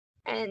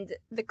And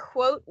the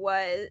quote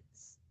was,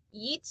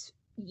 Yeats.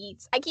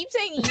 I keep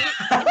saying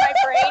Yeats in my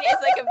brain is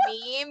like a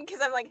meme because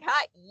I'm like,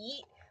 ha,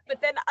 Yeet.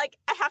 But then like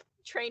I have to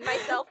train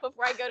myself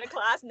before I go to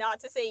class not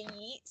to say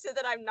Yeet so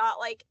that I'm not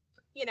like,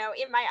 you know,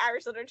 in my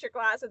Irish literature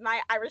class with my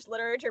Irish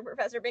literature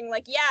professor being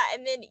like, yeah,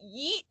 and then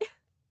Yeet.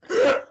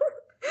 I'm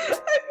gonna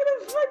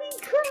fucking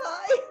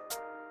cry.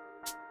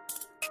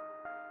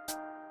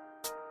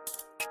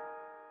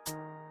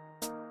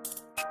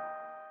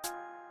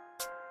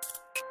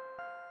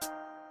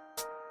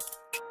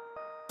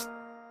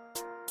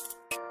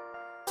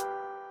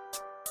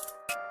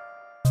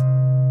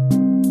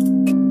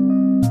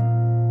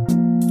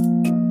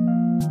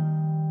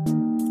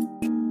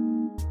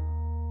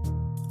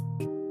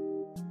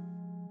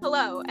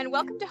 Hello, and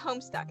welcome to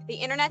Homestuck, the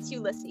internet's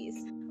Ulysses.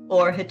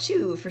 Or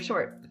HICHU for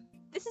short.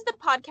 This is the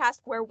podcast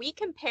where we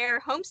compare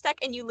Homestuck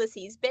and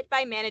Ulysses bit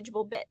by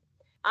manageable bit.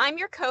 I'm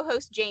your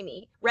co-host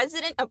Jamie,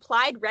 resident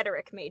applied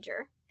rhetoric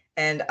major.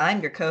 And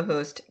I'm your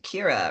co-host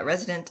Kira,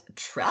 resident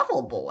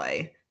travel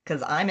boy,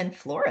 because I'm in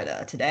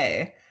Florida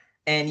today.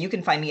 And you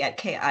can find me at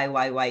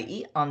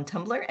KIYYE on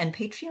Tumblr and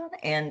Patreon,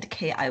 and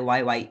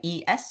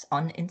KIYYES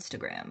on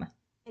Instagram.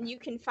 And you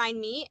can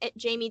find me at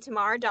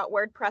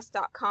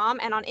jamietamar.wordpress.com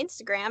and on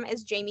Instagram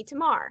as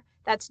jamietamar.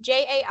 That's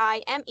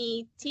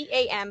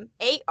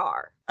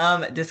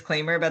JAIMETAMAR.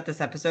 Disclaimer about this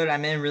episode,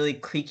 I'm in a really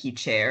creaky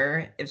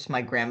chair. It's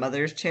my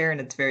grandmother's chair and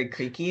it's very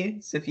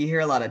creaky. So if you hear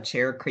a lot of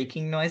chair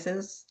creaking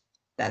noises,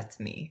 that's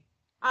me.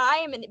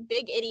 I am a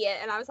big idiot,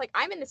 and I was like,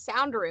 I'm in the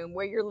sound room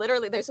where you're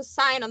literally, there's a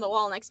sign on the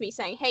wall next to me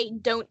saying, hey,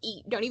 don't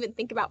eat, don't even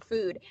think about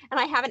food. And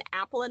I have an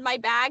apple in my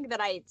bag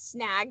that I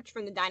snagged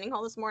from the dining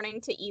hall this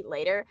morning to eat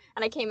later.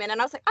 And I came in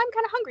and I was like, I'm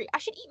kind of hungry. I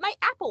should eat my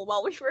apple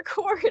while we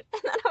record. And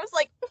then I was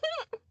like,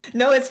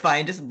 No, it's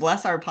fine. Just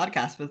bless our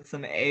podcast with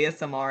some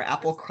ASMR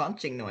apple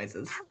crunching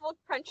noises. Apple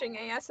crunching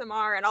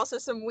ASMR and also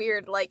some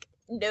weird, like,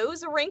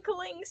 nose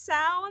wrinkling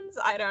sounds.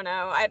 I don't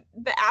know.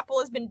 The apple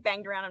has been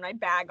banged around in my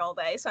bag all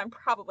day, so I'm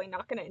probably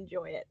not going to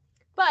enjoy it.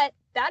 But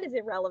that is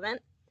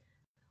irrelevant.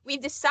 We've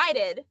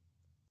decided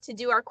to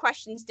do our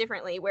questions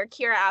differently, where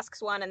Kira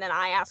asks one and then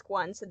I ask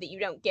one so that you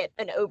don't get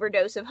an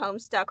overdose of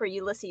Homestuck or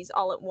Ulysses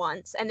all at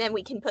once. And then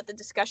we can put the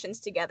discussions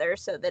together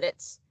so that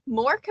it's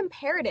more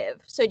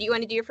comparative. So do you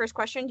want to do your first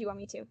question? Do you want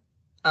me to?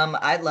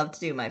 I'd love to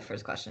do my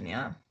first question,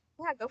 yeah.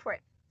 Yeah, go for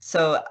it.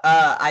 So,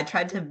 I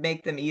tried to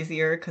make them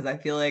easier because I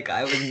feel like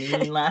I was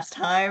mean last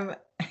time,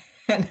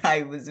 and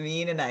I was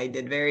mean, and I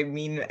did very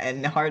mean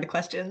and hard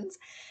questions.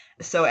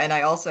 So, and I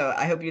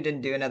hope you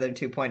didn't do another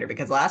 2-pointer,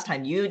 because last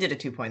time you did a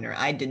 2-pointer,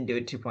 I didn't do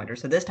a 2-pointer.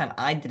 So this time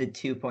I did a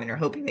 2-pointer,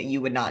 hoping that you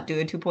would not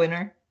do a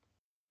 2-pointer.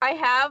 I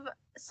have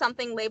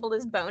something labeled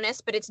as bonus,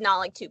 but it's not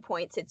like 2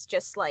 points. It's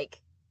just like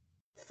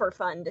for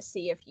fun to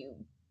see if you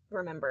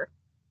remember.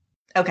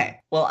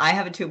 Okay, well, I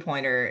have a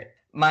 2-pointer.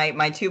 My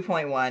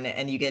 2.1,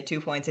 and you get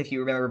 2 points if you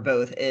remember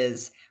both,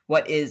 is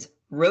what is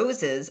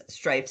Rose's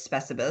striped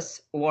specibus,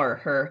 or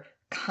her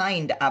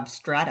kind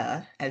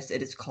abstrata, as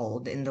it is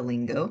called in the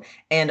lingo,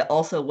 and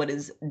also what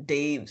is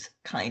Dave's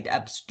kind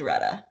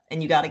abstrata.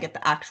 And you got to get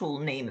the actual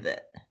name of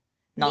it,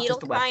 not Needle just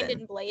the weapon. kind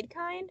and blade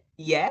kind?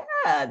 Yeah,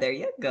 there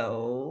you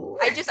go.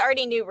 I just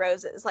already knew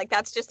Rose's. Like,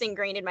 that's just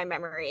ingrained in my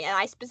memory, and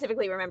I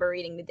specifically remember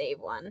reading the Dave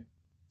one.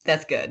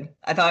 That's good.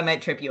 I thought I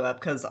might trip you up,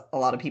 because a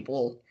lot of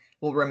people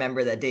will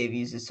remember that Dave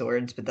uses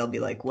swords, but they'll be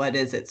like, what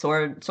is it?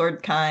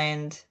 Sword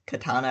kind,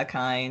 katana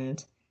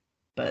kind.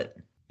 But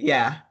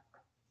yeah,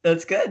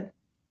 that's good.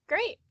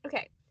 Great.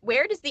 Okay.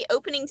 Where does the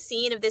opening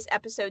scene of this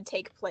episode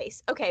take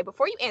place? Okay,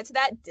 before you answer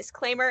that,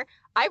 disclaimer,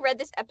 I read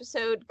this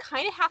episode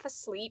kind of half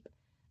asleep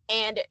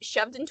and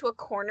shoved into a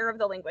corner of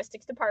the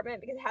linguistics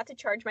department because I had to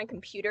charge my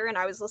computer and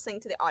I was listening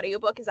to the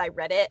audiobook as I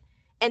read it.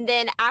 And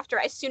then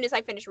as soon as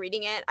I finished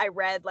reading it, I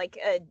read like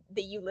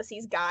the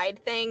Ulysses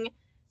guide thing.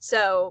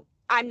 So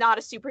I'm not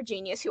a super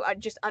genius who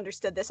just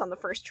understood this on the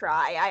first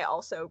try. I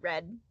also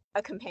read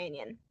a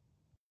companion.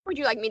 Would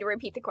you like me to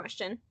repeat the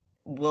question?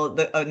 Well,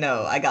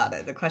 no, I got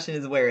it. The question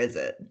is, where is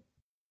it?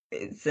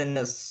 It's in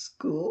a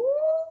school?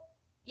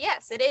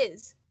 Yes, it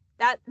is.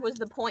 That was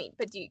the point,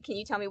 but can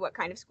you tell me what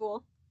kind of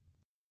school?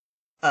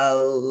 A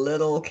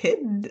little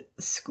kid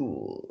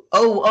school.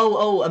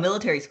 Oh, a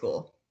military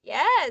school.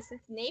 Yes,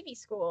 it's Navy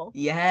school.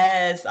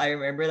 Yes, I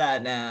remember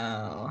that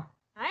now.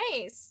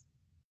 Nice.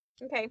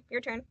 Okay, your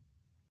turn.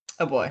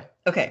 Oh boy.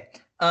 Okay.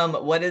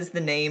 What is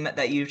the name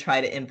that you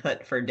try to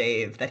input for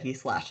Dave that he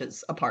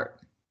slashes apart?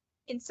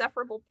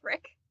 Insufferable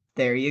prick.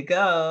 There you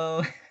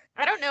go.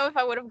 I don't know if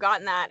I would have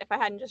gotten that if I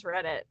hadn't just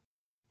read it.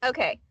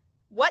 Okay.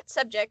 What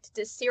subject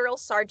does Cyril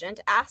Sargent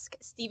ask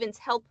Stephen's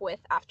help with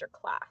after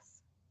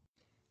class?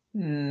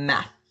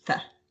 Math.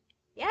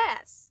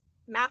 Yes.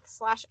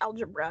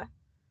 Math/algebra.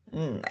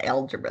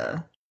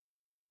 Algebra.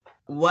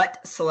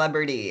 What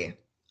celebrity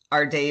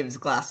are Dave's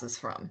glasses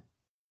from?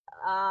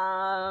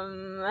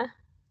 Oh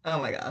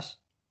my gosh.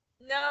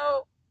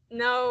 No.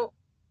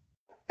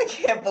 I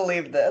can't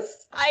believe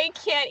this. I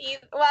can't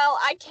either. Well,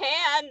 I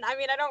can. I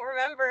mean, I don't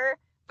remember.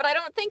 But I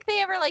don't think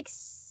they ever, like,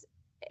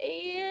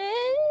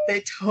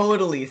 They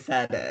totally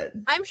said it.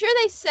 I'm sure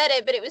they said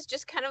it, but it was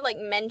just kind of like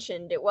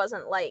mentioned. It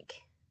wasn't like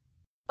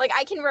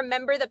I can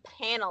remember the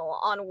panel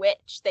on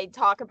which they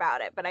talk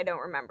about it, but I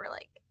don't remember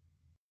like.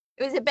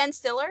 Was it Ben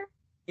Stiller?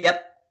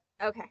 Yep.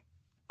 Okay.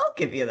 I'll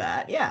give you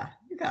that. Yeah,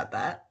 you got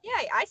that.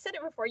 Yeah, I said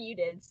it before you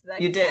did. So that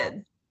You did.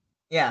 counts.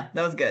 Yeah,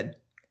 that was good.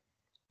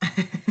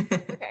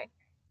 Okay.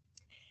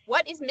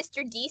 What is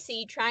Mr.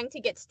 DC trying to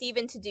get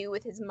Steven to do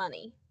with his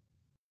money?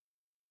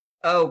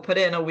 Oh, put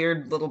it in a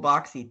weird little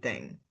boxy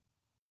thing.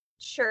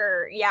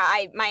 Sure.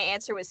 Yeah, my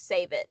answer was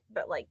save it,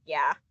 but like,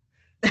 yeah.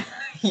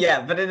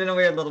 Yeah, put it in a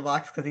weird little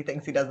box because he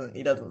thinks he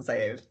doesn't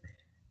save.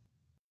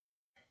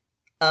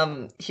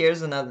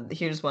 Here's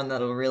one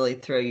that'll really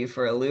throw you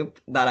for a loop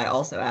that I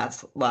also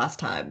asked last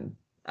time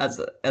as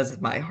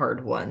my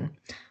hard one.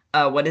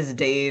 What is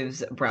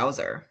Dave's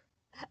browser?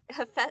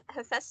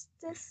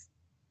 Hephaestus?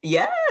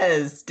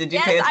 Yes. Did you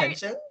pay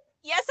attention?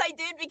 Yes, I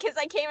did, because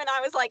I came and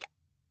I was like,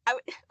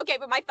 okay,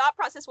 but my thought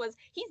process was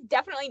he's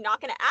definitely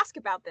not going to ask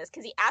about this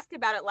because he asked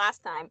about it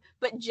last time,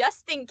 but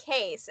just in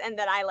case, and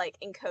then I like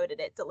encoded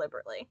it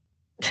deliberately.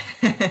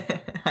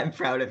 I'm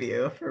proud of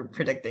you for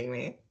predicting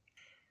me.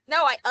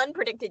 No, I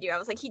unpredicted you. I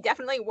was like, he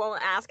definitely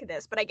won't ask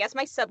this, but I guess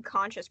my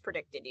subconscious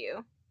predicted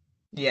you.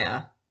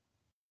 Yeah.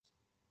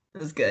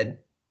 It was good.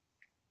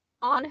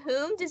 On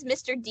whom does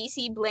Mr.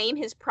 DC blame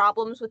his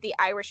problems with the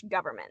Irish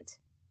government?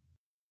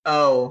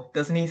 Oh,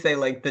 doesn't he say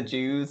like the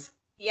Jews?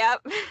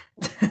 Yep.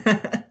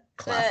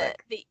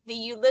 Classic. The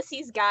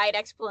Ulysses guide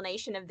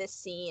explanation of this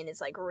scene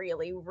is like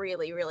really,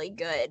 really, really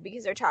good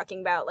because they're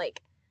talking about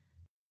like.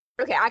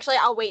 Okay, actually,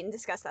 I'll wait and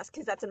discuss this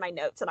because that's in my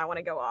notes and I want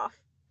to go off.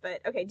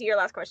 But okay, do your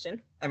last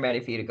question. I'm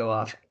ready for you to go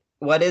off.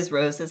 What is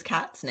Rose's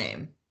cat's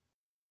name?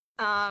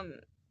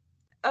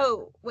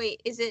 Oh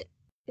wait, is it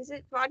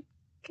Vodka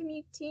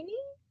Mutini?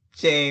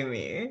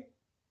 Jamie.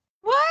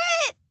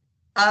 What?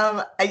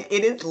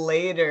 It is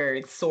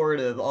later, sort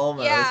of,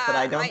 almost, Yeah, but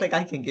I don't think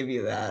I can give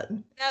you that.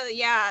 No,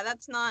 yeah,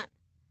 that's not.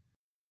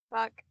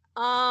 Fuck.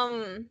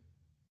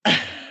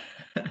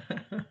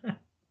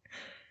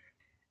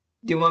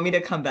 Do you want me to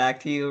come back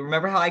to you?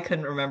 Remember how I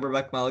couldn't remember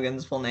Buck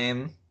Mulligan's full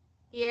name?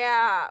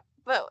 Yeah,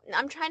 but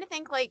I'm trying to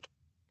think, like,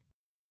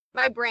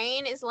 my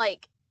brain is,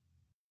 like,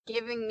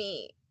 giving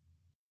me...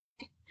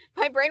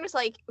 My brain was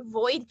like,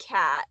 Void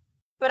Cat,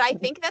 but I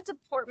think that's a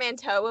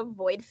portmanteau of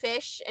Void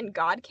Fish and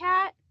God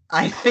Cat.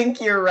 I think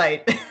you're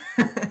right.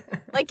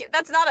 Like,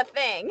 that's not a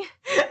thing.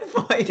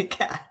 Void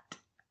Cat.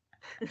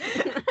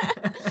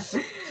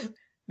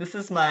 This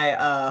is my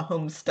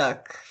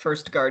Homestuck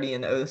First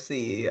Guardian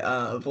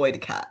OC, Void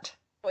Cat.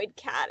 Void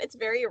Cat. It's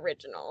very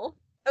original.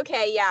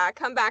 Okay, yeah,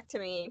 come back to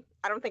me.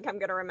 I don't think I'm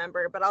going to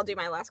remember, but I'll do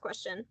my last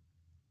question.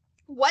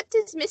 What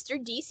does Mr.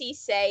 DC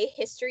say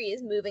history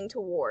is moving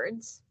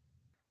towards?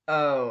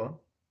 Oh,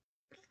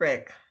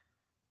 frick.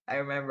 I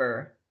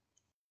remember.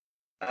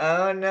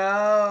 Oh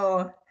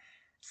no.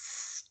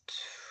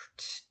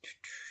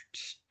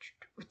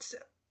 What's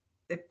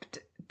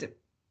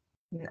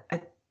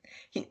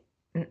he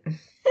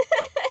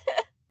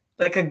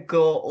like a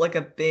goal, like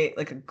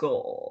a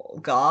goal.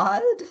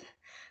 God?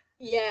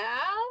 Yeah,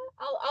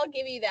 I'll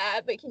give you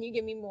that, but can you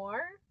give me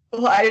more?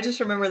 Well, I just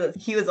remember that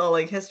he was all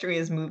like, history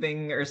is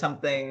moving or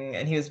something,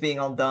 and he was being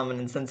all dumb and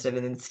insensitive,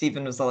 and then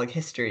Stephen was all like,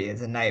 history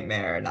is a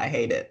nightmare, and I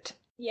hate it.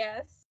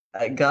 Yes.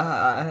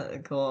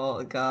 God,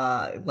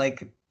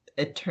 like,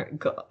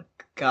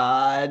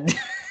 God.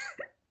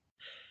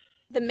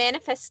 The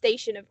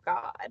manifestation of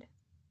God.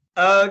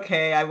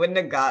 Okay, I wouldn't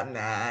have gotten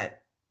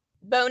that.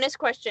 Bonus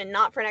question,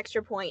 not for an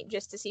extra point,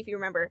 just to see if you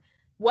remember.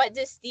 What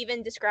does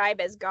Stephen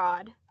describe as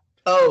God?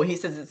 Oh, he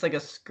says it's like a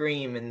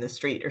scream in the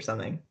street or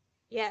something.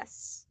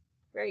 Yes.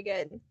 Very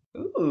good.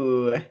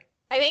 Ooh.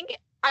 I think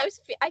I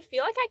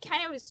feel like I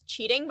kind of was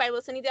cheating by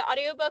listening to the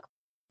audiobook.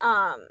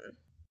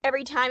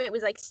 Every time it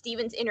was like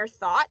Stephen's inner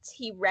thoughts,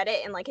 he read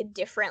it in like a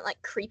different,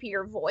 like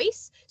creepier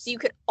voice. So you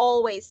could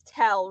always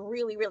tell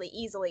really, really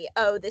easily,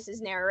 oh, this is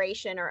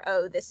narration, or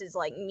oh, this is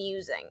like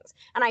musings.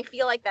 And I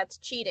feel like that's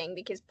cheating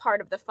because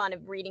part of the fun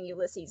of reading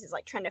Ulysses is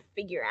like trying to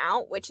figure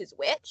out which is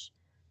which.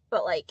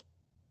 But like,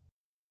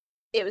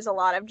 it was a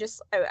lot of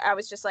just, I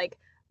was just like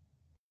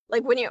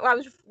when I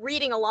was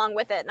reading along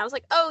with it, and I was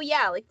like, oh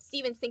yeah, like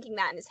Stephen's thinking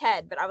that in his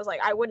head, but I was like,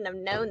 I wouldn't have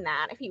known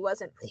that if he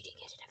wasn't reading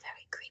it in a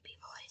very creepy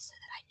voice so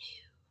that I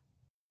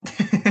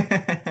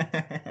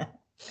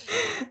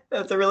knew.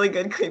 That's a really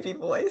good creepy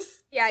voice.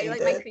 Yeah, you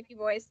like my creepy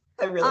voice?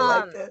 I really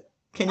liked it.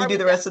 Can you do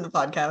the rest of the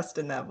podcast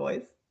in that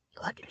voice?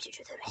 You want me to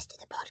do the rest of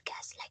the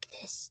podcast like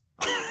this?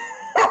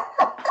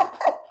 I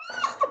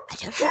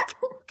don't think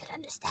you can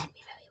understand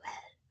me very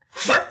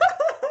well.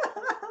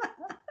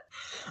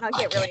 I'll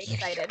get really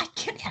excited. I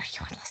can't hear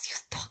you unless you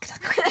talk in a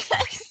creepy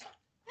voice.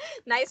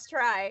 Nice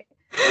try.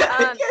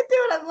 I can't do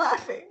it, I'm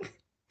laughing.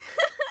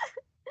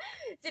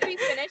 Did we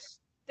finish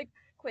the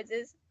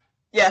quizzes?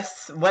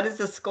 Yes. What is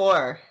the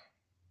score?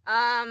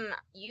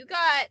 You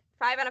got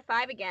 5 out of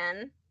 5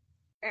 again,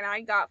 and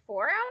I got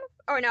 4 out of...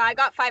 Oh, no, I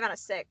got 5 out of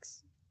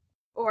 6.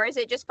 Or is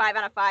it just 5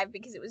 out of 5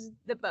 because it was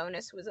the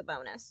bonus was a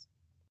bonus?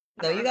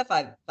 No, you got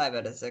five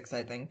out of 6,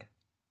 I think.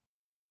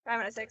 5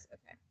 out of 6?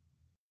 Okay.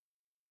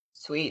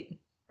 Sweet.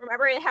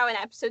 Remember how in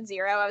episode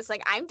 0, I was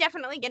like, I'm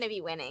definitely going to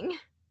be winning.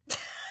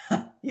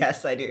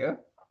 Yes, I do.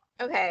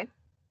 Okay.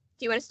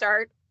 Do you want to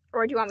start?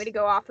 Or do you want me to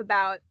go off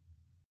about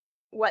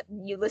what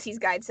Ulysses'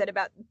 guide said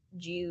about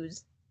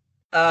Jews?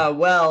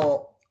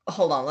 Well,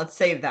 hold on. Let's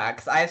save that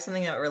because I have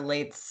something that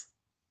relates.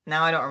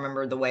 Now I don't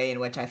remember the way in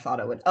which I thought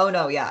it would. Oh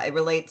no, yeah, it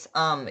relates.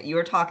 You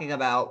were talking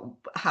about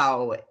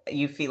how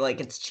you feel like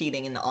it's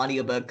cheating in the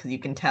audiobook because you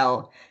can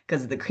tell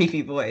because of the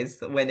creepy voice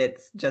when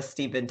it's just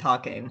Stephen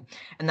talking.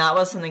 And that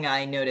was something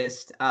I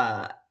noticed.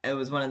 It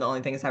was one of the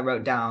only things I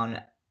wrote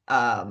down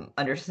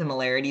under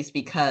similarities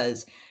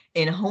because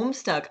in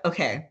Homestuck,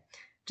 okay,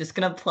 just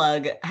gonna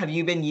plug, have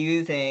you been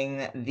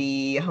using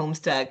the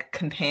Homestuck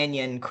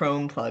Companion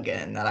Chrome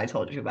plugin that I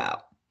told you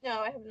about? No,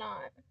 I have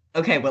not.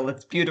 Okay, well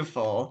it's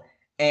beautiful.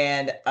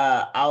 And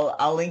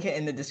I'll link it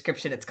in the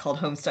description. It's called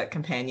Homestuck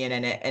Companion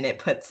and it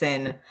puts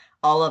in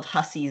all of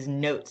Hussey's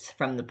notes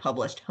from the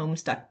published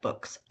Homestuck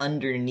books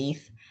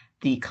underneath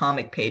the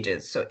comic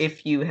pages. So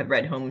if you have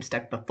read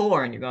Homestuck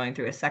before and you're going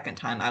through a second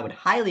time, I would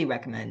highly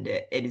recommend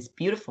it. It is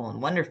beautiful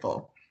and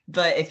wonderful.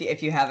 But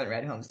if you haven't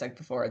read Homestuck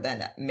before,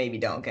 then maybe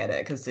don't get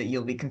it because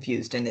you'll be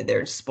confused and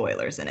there's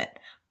spoilers in it.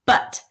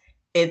 But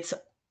it's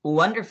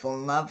wonderful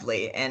and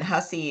lovely. And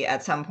Hussey,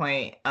 at some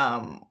point,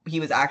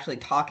 he was actually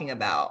talking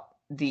about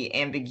the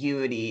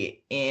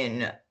ambiguity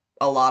in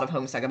a lot of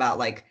Homestuck about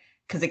like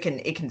because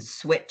it can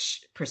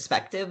switch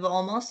perspective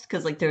almost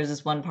because like there's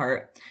this one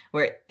part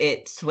where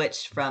it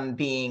switched from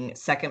being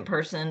second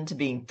person to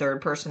being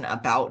third person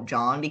about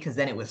John because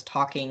then it was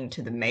talking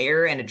to the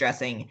mayor and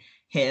addressing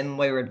him,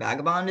 Wayward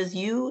Vagabond, as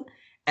you.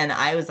 And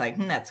I was like,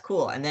 that's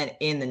cool. And then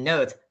in the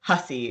notes,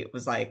 Hussey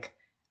was like,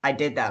 I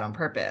did that on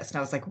purpose. And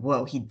I was like,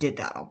 whoa, he did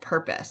that on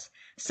purpose.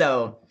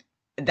 So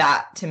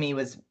that to me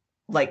was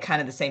like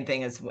kind of the same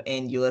thing as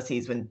in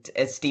Ulysses when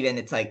as Stephen,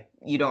 it's like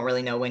you don't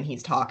really know when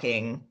he's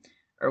talking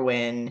or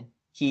when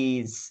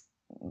he's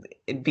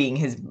being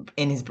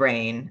in his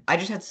brain. I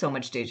just had so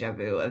much deja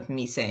vu of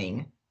me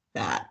saying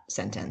that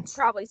sentence.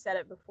 Probably said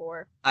it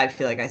before. I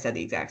feel like I said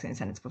the exact same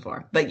sentence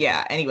before. But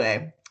yeah,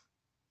 anyway,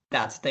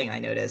 that's the thing I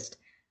noticed.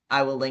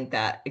 I will link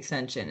that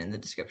extension in the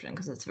description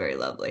because it's very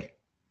lovely.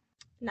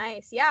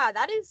 Nice. Yeah,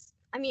 that is,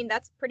 I mean,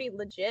 that's pretty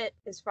legit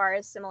as far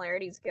as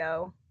similarities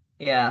go.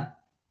 Yeah.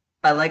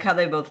 I like how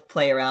they both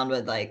play around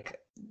with like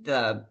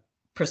the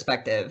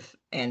perspective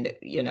and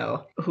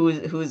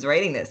who's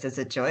writing this? Is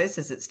it Joyce?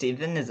 Is it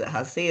Stephen? Is it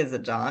Hussey? Is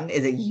it John?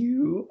 Is it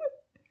you?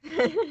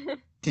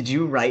 Did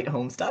you write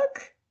Homestuck?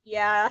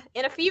 Yeah,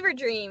 in a fever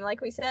dream, like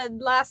we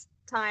said last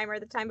time or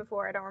the time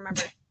before, I don't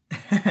remember.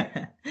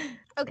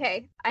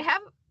 Okay, I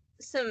have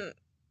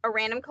a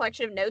random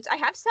collection of notes. I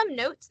have some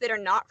notes that are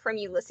not from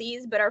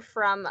Ulysses, but are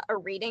from a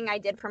reading I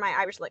did for my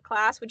Irish Lit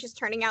class, which is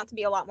turning out to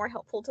be a lot more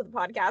helpful to the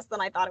podcast than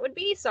I thought it would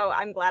be, so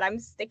I'm glad I'm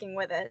sticking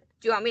with it.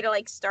 Do you want me to,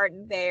 like, start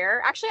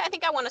there? Actually, I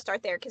think I want to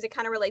start there, because it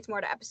kind of relates more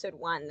to episode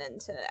 1 than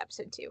to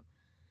episode 2.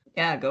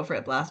 Yeah, go for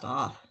it. Blast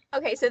off.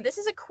 Okay, so this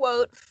is a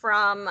quote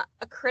from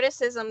a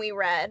criticism we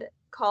read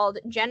called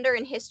Gender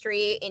and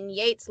History in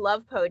Yeats'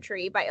 Love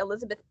Poetry by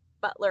Elizabeth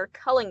Butler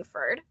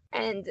Cullingford.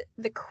 And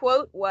the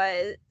quote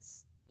was,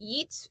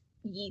 Yeats.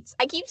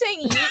 I keep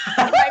saying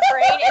yeet in my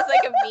brain as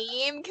like a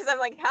meme because I'm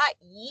like, ha,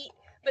 yeet.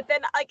 But then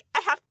like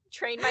I have to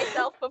train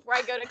myself before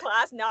I go to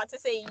class not to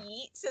say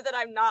yeet so that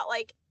I'm not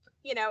like,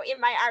 in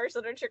my Irish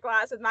literature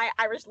class with my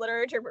Irish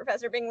literature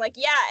professor being like,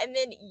 yeah, and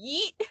then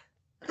yeet.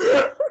 I'm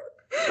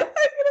gonna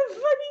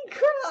fucking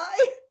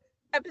cry.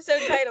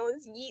 Episode title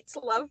is Yeats'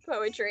 Love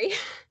Poetry.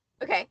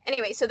 Okay,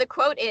 anyway, so the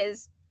quote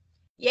is,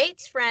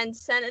 Yeats' friend,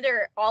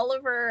 Senator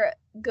Oliver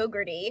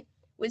Gogarty,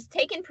 was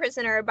taken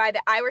prisoner by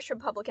the Irish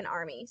Republican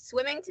Army.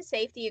 Swimming to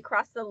safety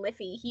across the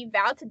Liffey, he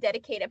vowed to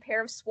dedicate a pair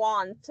of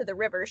swans to the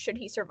river should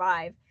he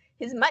survive.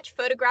 His much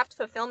photographed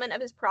fulfillment of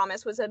his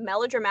promise was a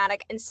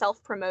melodramatic and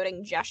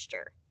self-promoting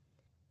gesture.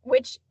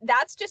 Which,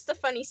 that's just a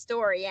funny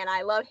story, and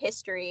I love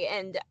history,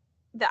 and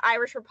the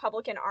Irish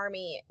Republican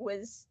Army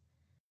was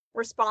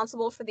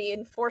responsible for the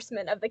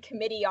enforcement of the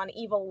Committee on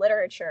Evil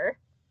Literature,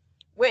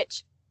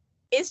 which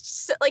is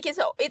just, like,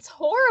 it's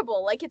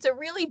horrible. Like, it's a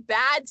really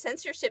bad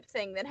censorship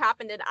thing that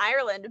happened in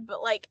Ireland,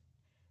 but, like,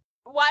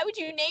 why would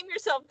you name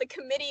yourself the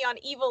Committee on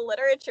Evil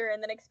Literature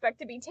and then expect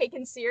to be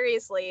taken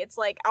seriously? It's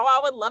like, oh,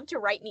 I would love to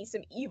write me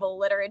some evil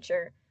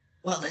literature.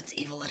 Well, it's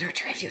evil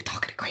literature if you're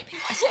talking to creepy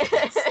voice.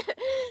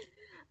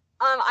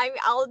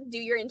 I'll do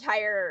your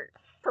entire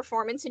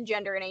performance in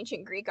Gender in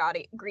Ancient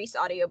Greece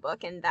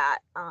audiobook in that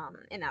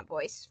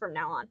voice from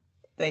now on.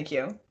 Thank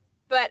you.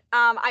 But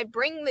I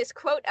bring this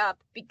quote up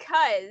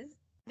because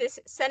this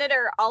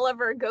Senator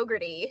Oliver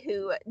Gogarty,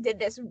 who did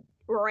this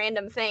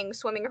random thing,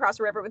 swimming across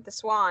a river with the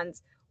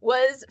swans,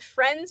 was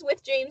friends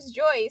with James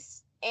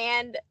Joyce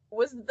and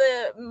was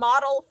the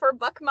model for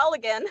Buck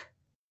Mulligan.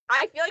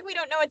 I feel like we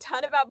don't know a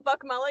ton about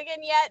Buck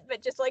Mulligan yet,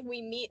 but just like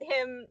we meet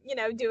him,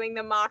 doing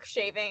the mock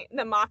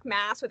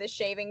mass with his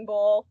shaving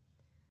bowl.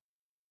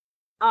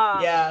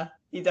 Yeah,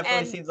 he definitely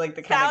And seems like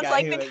the kind of sounds guy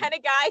like who the would. kind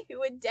of guy who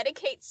would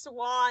dedicate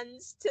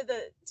swans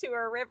to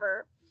a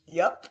river.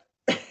 Yep.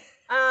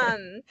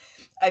 Um,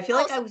 I feel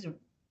like I also, was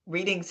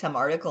reading some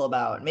article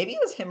about maybe it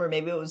was him or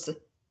maybe it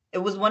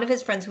was one of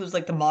his friends who was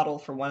like the model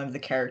for one of the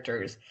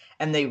characters,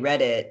 and they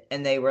read it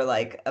and they were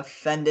like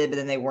offended, but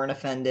then they weren't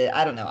offended.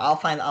 I don't know. I'll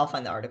find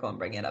the article and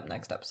bring it up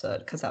next episode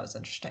because that was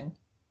interesting.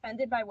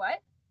 offended by what?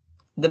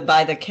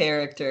 By the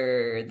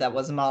character that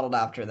was modeled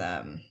after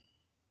them.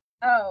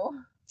 Oh,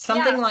 yeah.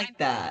 Something like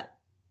that.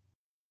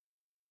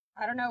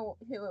 I don't know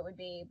who it would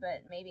be,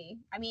 but maybe.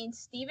 I mean,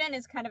 Steven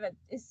is kind of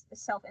is a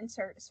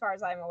self-insert as far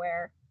as I'm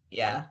aware.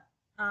 Yeah.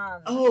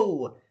 Um,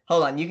 Oh,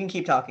 hold on. You can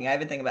keep talking. I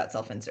have a thing about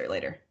self-insert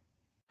later.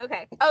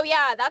 okay. Oh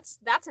yeah, that's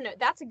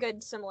a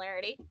good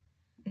similarity.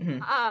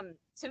 Mhm.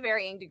 To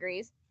varying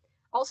degrees.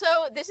 Also,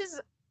 this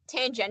is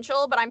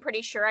tangential, but I'm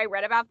pretty sure I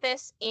read about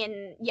this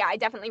I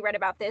definitely read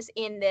about this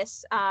in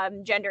this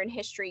gender and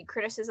history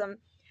criticism.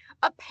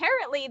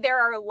 Apparently, there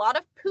are a lot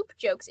of poop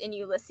jokes in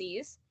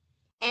Ulysses,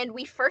 and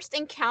we first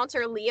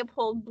encounter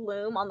Leopold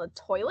Bloom on the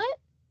toilet,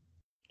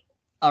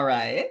 All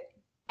right.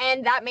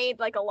 and that made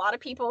like a lot of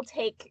people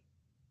take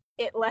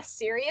it less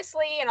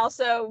seriously, and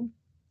also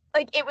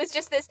like it was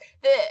just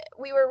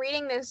we were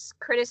reading this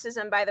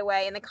criticism, by the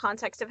way, in the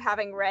context of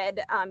having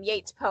read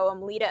Yeats'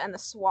 poem Leda and the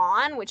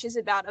Swan, which is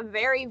about a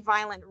very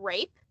violent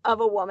rape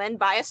of a woman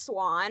by a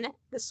swan.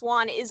 The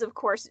swan is, of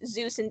course,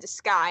 Zeus in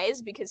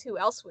disguise, because who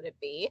else would it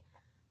be?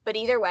 But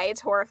either way,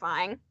 it's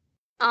horrifying.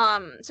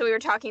 So we were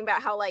talking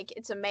about how like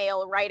it's a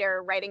male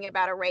writer writing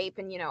about a rape,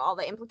 and all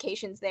the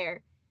implications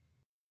there.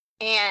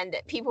 And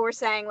people were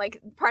saying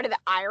like part of the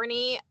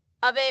irony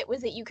of it was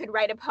that you could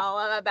write a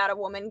poem about a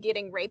woman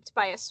getting raped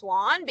by a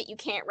swan, but you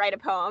can't write a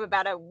poem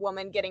about a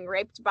woman getting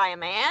raped by a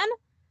man.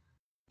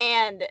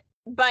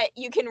 But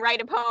you can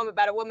write a poem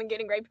about a woman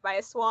getting raped by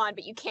a swan,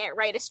 but you can't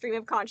write a stream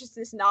of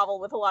consciousness novel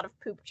with a lot of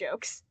poop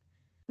jokes.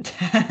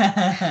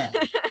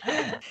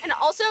 And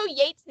also,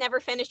 Yeats never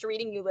finished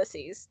reading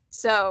Ulysses.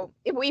 So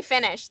if we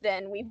finish,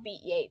 then we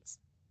beat Yeats.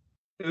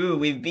 Ooh,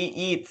 we beat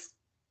Yeats.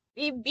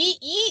 We beat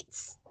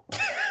Yeats.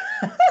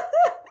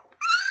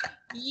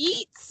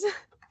 Yeats.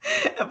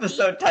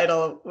 Episode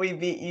title, We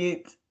Beat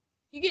Yeats.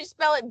 You could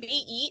spell it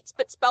B-Eats,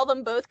 but spell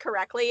them both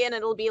correctly, and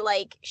it'll be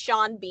like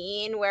Sean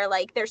Bean, where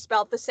like they're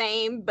spelled the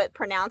same but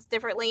pronounced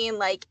differently, and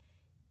like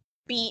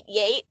Beat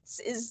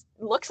Yates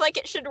looks like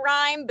it should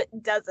rhyme but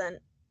doesn't.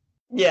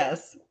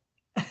 Yes.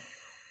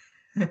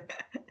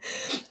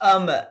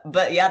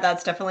 But yeah,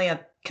 that's definitely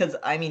because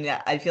I mean,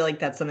 I feel like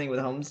that's something with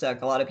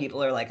Homestuck. A lot of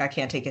people are like, I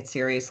can't take it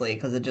seriously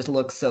because it just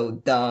looks so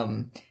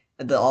dumb.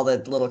 All the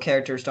little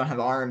characters don't have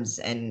arms,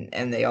 and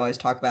they always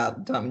talk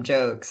about dumb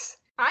jokes.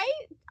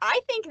 I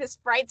think the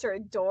sprites are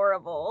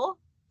adorable.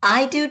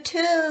 I do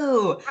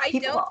too. I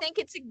don't think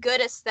it's a good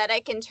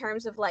aesthetic in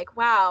terms of like,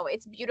 wow,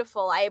 it's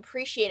beautiful. I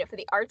appreciate it for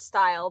the art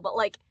style, but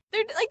like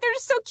they're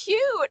just so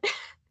cute.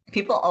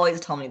 People always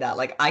tell me that,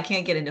 like, I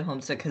can't get into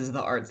Homestuck because of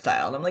the art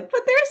style. And I'm like,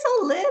 but they're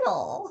so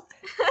little.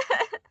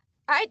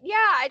 I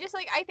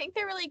think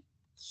they're really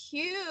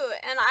cute.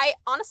 And I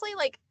honestly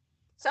like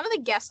some of the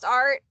guest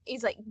art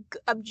is like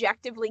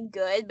objectively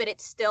good, but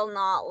it's still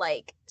not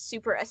like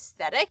super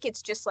aesthetic.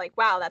 It's just like,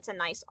 wow, that's a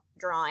nice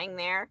drawing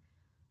there.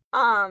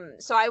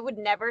 So I would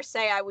never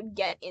say I would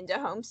get into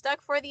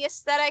Homestuck for the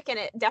aesthetic, and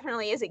it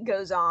definitely as it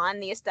goes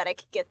on, the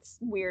aesthetic gets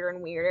weirder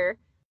and weirder.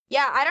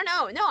 Yeah, I don't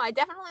know. No, I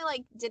definitely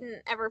like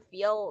didn't ever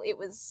feel it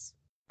was.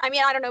 I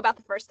mean, I don't know about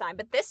the first time,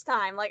 but this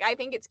time, like, I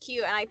think it's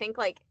cute, and I think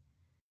like,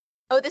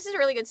 oh, this is a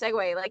really good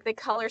segue, like the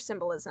color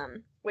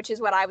symbolism, which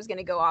is what I was going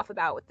to go off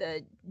about with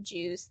the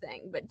Jews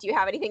thing. But do you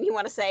have anything you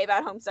want to say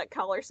about Homestuck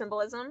color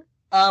symbolism?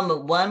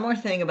 One more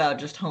thing about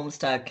just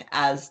Homestuck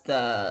as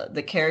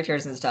the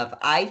characters and stuff.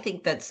 I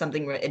think that's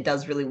something it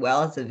does really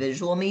well as a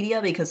visual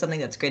media because something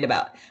that's great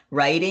about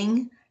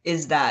writing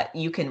is that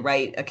you can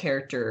write a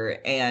character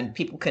and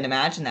people can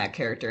imagine that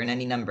character in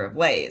any number of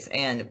ways.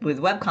 And with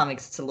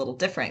webcomics, it's a little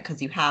different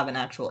because you have an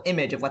actual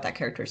image of what that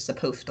character is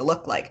supposed to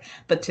look like.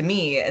 But to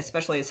me,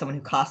 especially as someone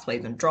who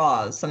cosplays and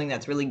draws, something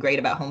that's really great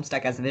about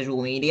Homestuck as a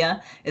visual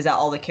media is that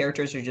all the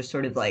characters are just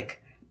sort of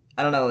like,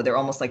 I don't know, they're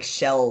almost like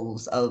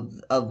shells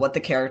of what the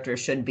character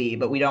should be,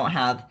 but we don't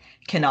have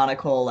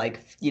canonical like,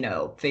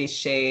 face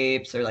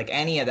shapes or like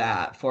any of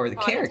that for the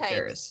Body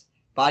characters.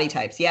 Body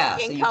types, yeah.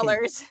 In So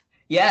colors.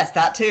 yes,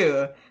 that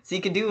too. So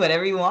you can do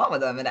whatever you want with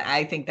them, and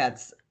I think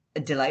that's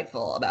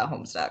delightful about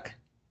Homestuck.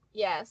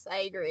 Yes, I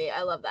agree.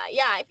 I love that.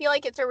 Yeah, I feel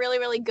like it's a really,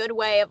 really good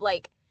way of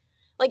like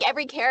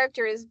every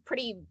character is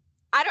pretty.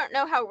 I don't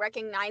know how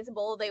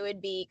recognizable they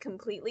would be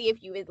completely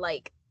if you had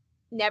like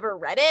never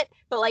read it,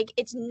 but like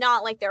it's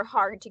not like they're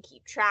hard to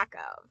keep track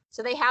of.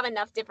 So they have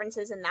enough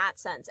differences in that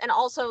sense. And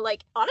also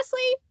like honestly,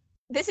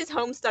 this is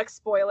Homestuck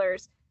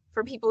spoilers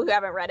for people who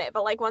haven't read it,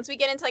 but like once we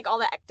get into like all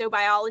the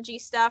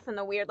ectobiology stuff and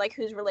the weird like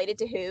who's related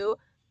to who,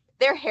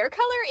 their hair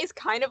color is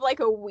kind of like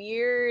a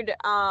weird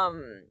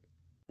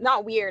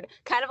not weird,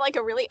 kind of like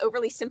a really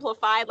overly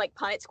simplified like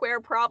Punnett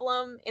square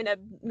problem in a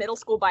middle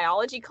school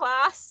biology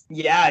class.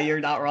 Yeah,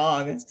 you're not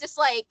wrong. It's just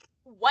like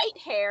white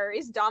hair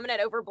is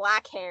dominant over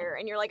black hair,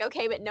 and you're like,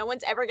 okay, but no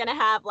one's ever gonna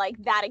have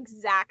like that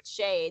exact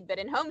shade. But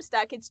in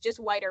Homestuck, it's just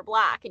white or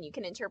black, and you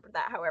can interpret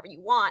that however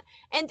you want.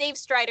 And Dave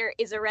Strider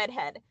is a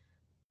redhead,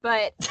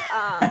 but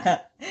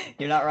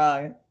you're not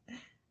wrong.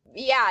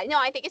 yeah, no,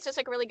 I think it's just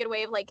like a really good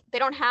way of like, they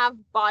don't have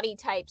body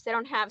types, they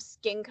don't have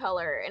skin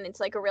color, and it's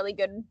like a really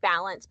good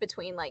balance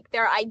between like,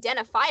 they're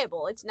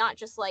identifiable. It's not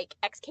just like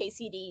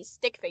XKCD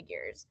stick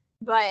figures,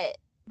 but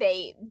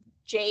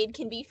Jade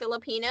can be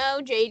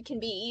Filipino, Jade can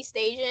be East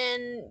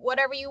Asian,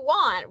 whatever you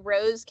want.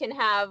 Rose can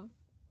have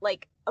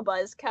like a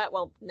buzz cut.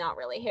 Well, not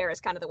really. Hair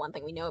is kind of the one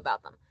thing we know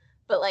about them.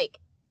 But like,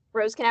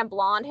 Rose can have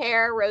blonde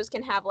hair, Rose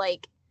can have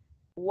like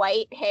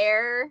white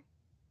hair.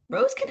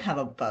 Rose can have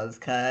a buzz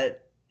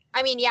cut.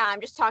 I mean, yeah,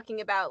 I'm just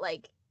talking about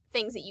like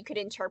things that you could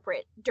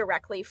interpret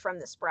directly from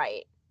the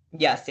sprite.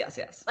 Yes.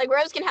 Like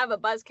Rose can have a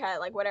buzz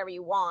cut, like whatever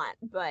you want,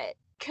 but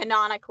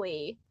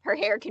canonically, her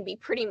hair can be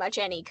pretty much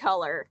any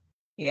color.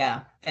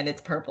 Yeah, and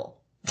it's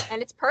purple.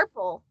 And it's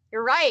purple.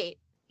 You're right.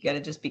 You gotta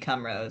just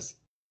become Rose.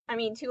 I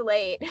mean, too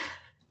late.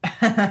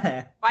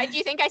 Why do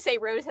you think I say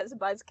Rose has a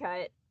buzz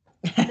cut?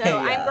 So yeah.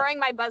 I'm growing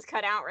my buzz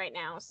cut out right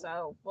now,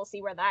 so we'll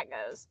see where that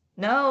goes.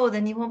 No,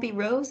 then you won't be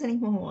Rose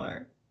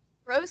anymore.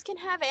 Rose can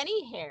have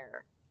any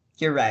hair.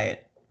 You're right.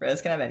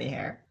 Rose can have any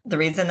hair. The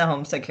reason the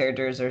Homestuck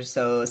characters are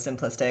so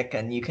simplistic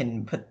and you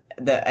can put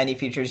any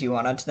features you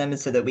want onto them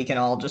is so that we can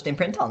all just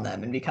imprint on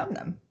them and become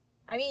them.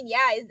 I mean,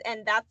 yeah,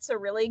 and that's a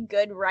really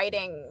good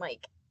writing,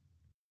 like,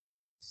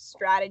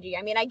 strategy.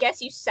 I mean, I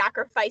guess you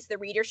sacrifice the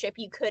readership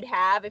you could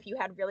have if you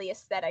had really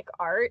aesthetic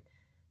art,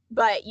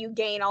 but you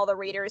gain all the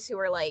readers who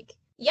are like,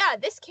 yeah,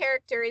 this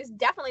character is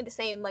definitely the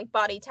same, like,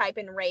 body type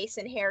and race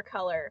and hair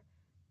color,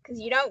 because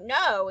you don't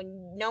know,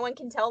 and no one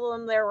can tell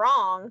them they're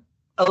wrong.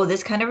 Oh,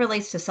 this kind of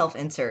relates to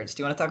self-inserts.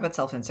 Do you want to talk about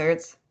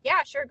self-inserts?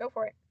 Yeah, sure, go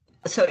for it.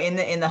 So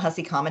in the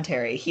Hussey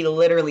commentary, he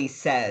literally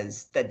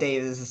says that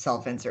Dave is a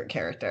self-insert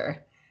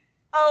character.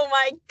 Oh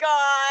my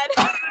god.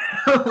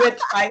 Which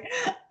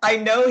I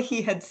know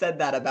he had said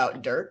that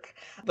about Dirk,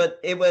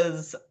 but it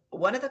was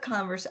one of the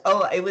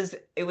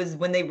it was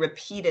when they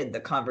repeated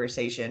the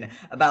conversation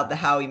about the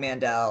Howie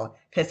Mandel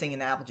pissing in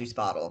the apple juice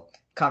bottle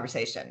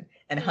conversation.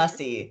 And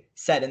Hussey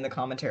said in the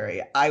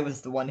commentary, I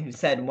was the one who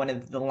said one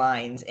of the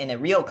lines in a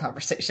real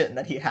conversation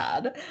that he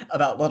had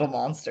about little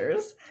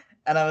monsters.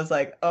 And I was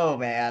like, oh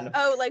man.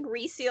 Oh, like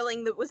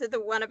resealing was it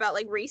the one about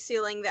like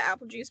resealing the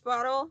apple juice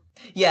bottle?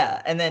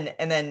 Yeah, and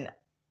then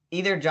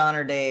either John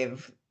or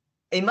Dave,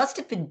 it must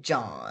have been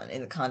John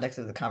in the context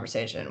of the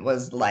conversation,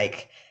 was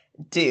like,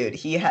 dude,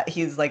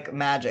 he's like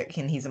magic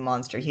and he's a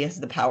monster. He has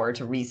the power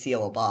to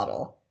reseal a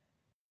bottle.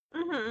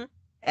 Mm-hmm.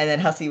 And then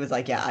Hussey was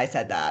like, yeah, I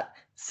said that.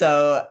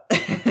 So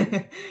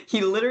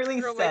he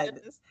literally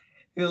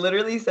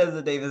says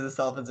that Dave is a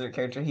self-insert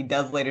character. He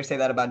does later say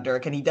that about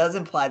Dirk, and he does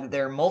imply that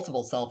there are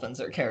multiple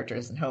self-insert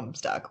characters in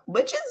Homestuck,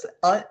 which is,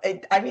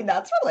 I mean,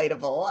 that's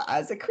relatable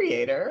as a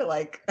creator.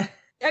 Like,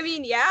 I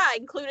mean, yeah,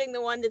 including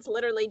the one that's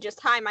literally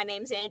just, hi, my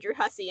name's Andrew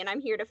Hussey, and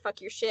I'm here to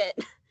fuck your shit.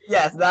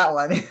 Yes, that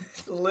one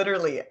is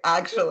literally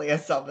actually a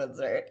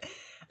self-insert.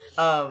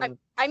 I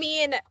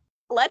mean,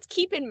 let's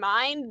keep in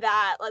mind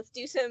that let's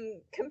do some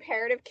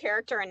comparative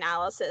character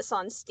analysis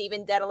on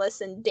Stephen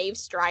Dedalus and Dave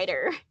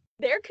Strider.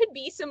 There could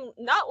be some,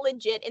 not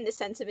legit in the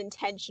sense of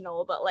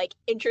intentional, but like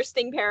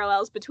interesting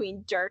parallels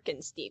between Dirk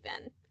and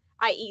Stephen,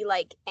 i.e.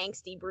 like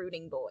angsty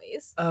brooding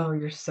boys. Oh,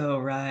 you're so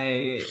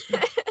right.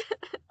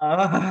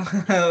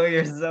 Oh,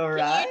 you're so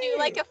right. Can you do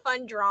like a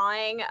fun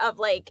drawing of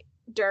like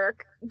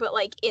Dirk, but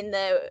like in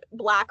the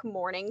black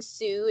morning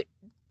suit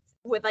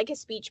with like a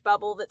speech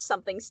bubble that's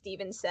something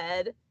Stephen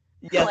said?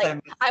 Yes,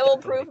 like, I will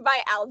prove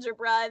by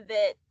algebra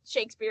that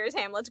Shakespeare is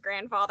Hamlet's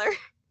grandfather.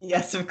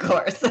 Yes, of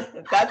course.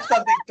 That's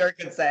something Dirk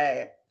could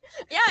say.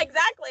 Yeah,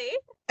 exactly.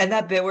 And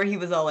that bit where he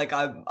was all like,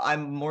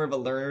 I'm more of a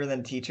learner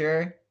than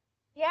teacher.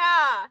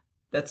 Yeah.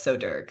 That's so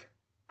Dirk.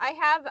 I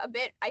have a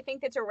bit, I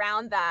think it's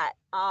around that,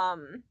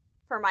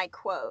 for my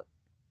quote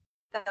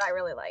that I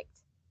really liked.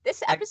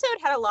 This episode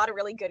had a lot of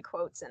really good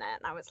quotes in it,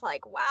 and I was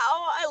like, wow,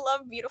 I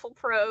love beautiful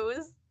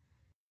prose.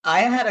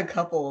 I had a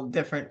couple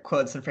different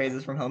quotes and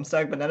phrases from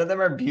Homestuck, but none of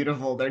them are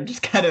beautiful. They're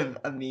just kind of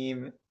a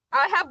meme.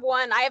 I have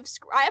one. I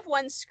have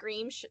one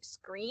screenshotted.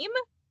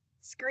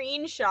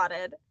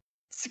 Screenshot.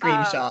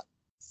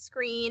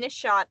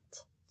 Screenshot.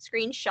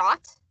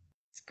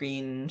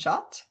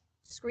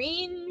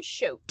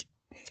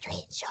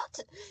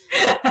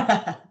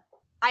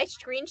 I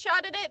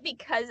screenshotted it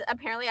because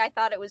apparently I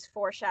thought it was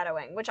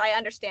foreshadowing, which I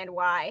understand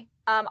why.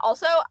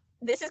 Also,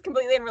 this is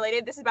completely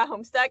unrelated. This is about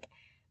Homestuck,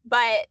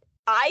 but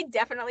I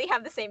definitely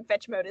have the same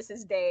fetch modus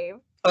as Dave.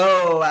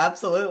 Oh,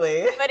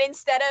 absolutely.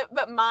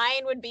 But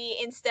mine would be,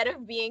 instead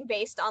of being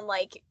based on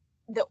like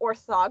the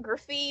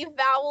orthography,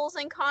 vowels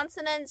and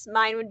consonants,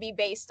 mine would be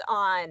based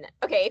on,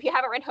 okay, if you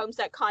haven't read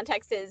Homestuck,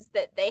 context is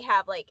that they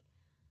have like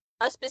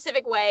a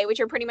specific way, which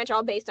are pretty much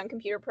all based on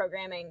computer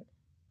programming,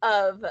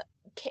 of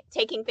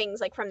taking things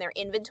like from their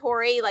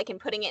inventory, like, and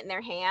putting it in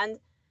their hand.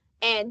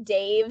 And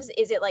Dave's,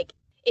 is it like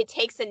it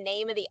takes the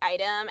name of the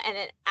item and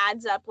it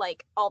adds up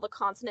like all the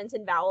consonants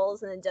and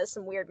vowels and then does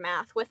some weird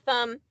math with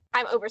them.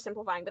 I'm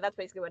oversimplifying, but that's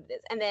basically what it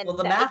is. And then Well,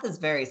 the math is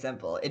very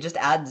simple. It just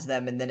adds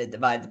them and then it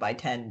divides by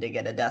 10 to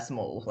get a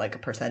decimal, like a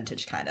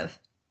percentage kind of.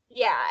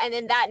 Yeah, and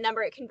then that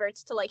number it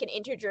converts to like an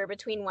integer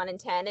between 1 and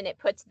 10, and it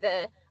puts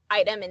the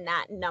item in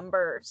that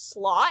number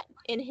slot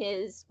in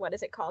his, what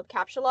is it called,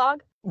 captcha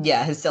log?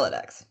 Yeah, his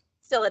Siladex.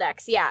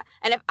 Siladex, yeah.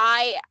 And if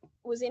I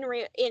was in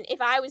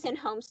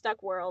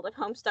Homestuck World, if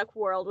Homestuck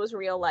World was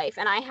real life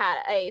and I had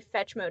a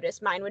fetch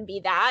modus, mine would be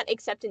that,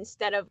 except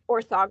instead of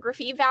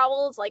orthography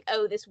vowels, like,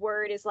 oh, this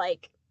word is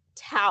like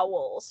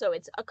towel, so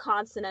it's a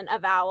consonant, a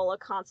vowel, a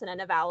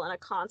consonant, a vowel, and a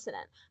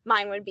consonant.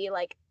 Mine would be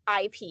like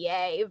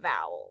IPA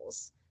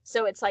vowels.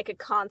 So it's like a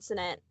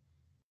consonant,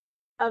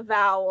 a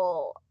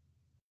vowel.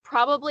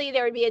 Probably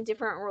there would be a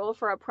different rule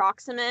for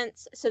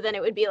approximants. So then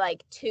it would be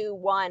like 2,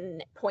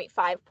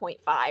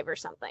 1.5.5 or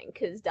something,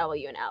 because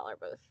W and L are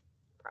both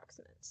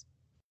approximants.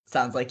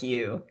 Sounds like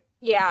you.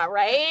 Yeah,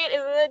 right?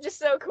 Isn't it just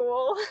so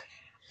cool?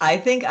 I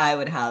think I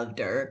would have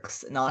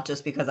Dirks, not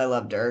just because I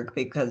love Dirk,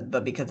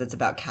 but because it's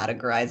about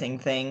categorizing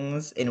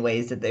things in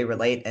ways that they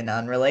relate and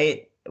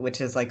unrelate, which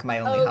is like my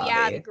only hobby.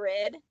 Yeah, the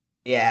grid.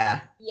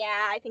 Yeah.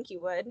 Yeah, I think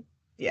you would.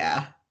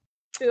 Yeah.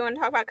 Do we want to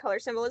talk about color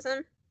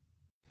symbolism?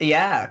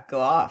 Yeah, go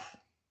off.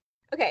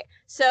 Okay,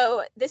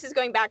 so this is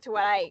going back to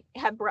what I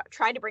have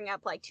tried to bring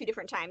up like 2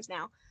 different times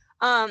now.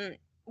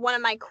 One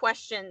of my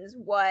questions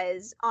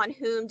was, on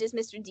whom does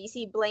Mr.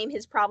 DC blame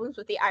his problems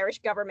with the Irish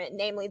government,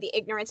 namely the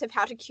ignorance of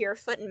how to cure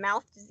foot and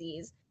mouth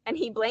disease? And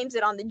he blames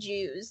it on the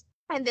Jews.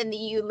 And then the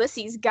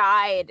Ulysses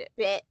guide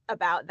bit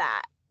about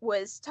that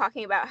was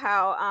talking about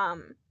how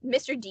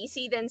Mr.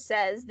 DC then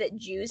says that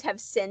Jews have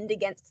sinned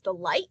against the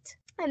light.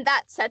 And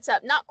that sets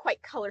up not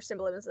quite color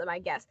symbolism, I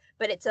guess,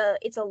 but it's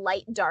a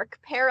light-dark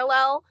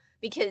parallel,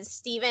 because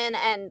Stephen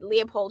and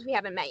Leopold, we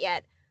haven't met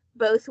yet,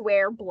 both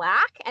wear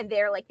black, and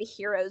they're like the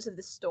heroes of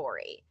the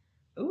story.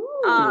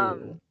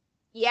 Ooh.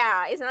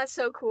 Yeah, isn't that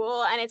so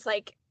cool? And it's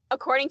like,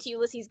 according to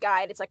Ulysses'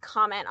 guide, it's a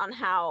comment on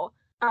how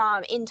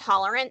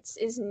intolerance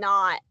is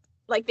not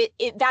like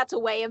that's a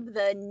way of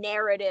the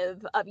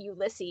narrative of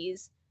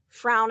Ulysses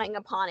frowning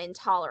upon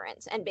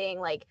intolerance and being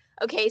like,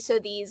 okay, so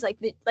these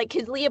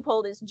because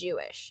Leopold is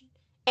Jewish.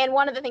 And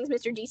one of the things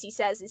Mr. DC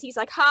says is, he's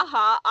like,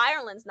 haha,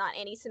 Ireland's not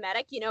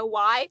anti-Semitic. You know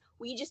why?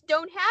 We just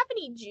don't have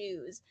any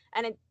Jews.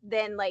 And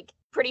then, like,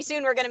 pretty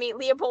soon we're going to meet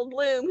Leopold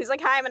Bloom, who's like,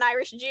 hi, I'm an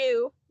Irish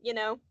Jew. You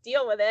know,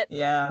 deal with it.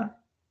 Yeah.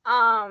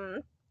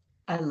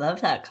 I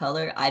love that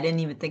color. I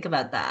didn't even think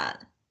about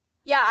that.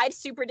 Yeah, I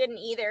super didn't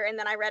either. And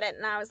then I read it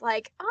and I was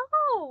like,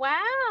 oh,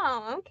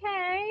 wow,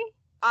 okay.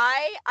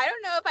 I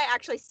don't know if I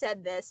actually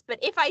said this, but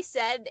if I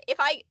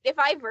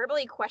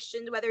verbally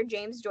questioned whether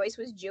James Joyce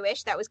was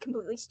Jewish, that was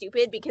completely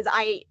stupid, because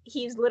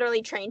he's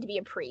literally trained to be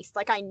a priest.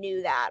 Like, I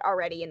knew that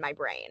already in my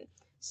brain.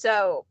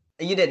 So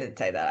you didn't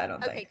say that, I don't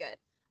think. Okay, good.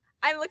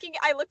 I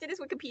looked at his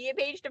Wikipedia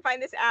page to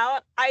find this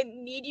out. I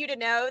need you to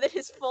know that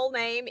his full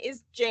name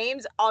is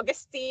James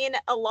Augustine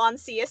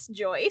Aloysius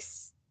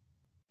Joyce.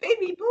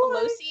 Baby boy.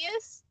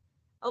 Aloysius?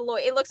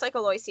 It looks like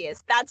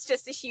Aloysius. That's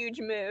just a huge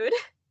mood.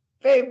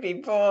 Baby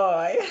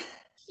boy.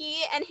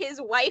 He and his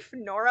wife,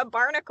 Nora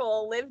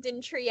Barnacle, lived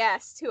in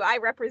Trieste, who I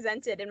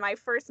represented in my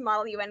first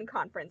Model UN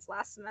conference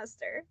last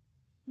semester.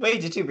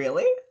 Wait, did you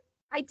really?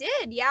 I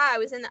did, yeah. I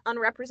was in the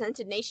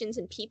Unrepresented Nations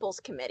and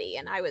Peoples Committee,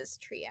 and I was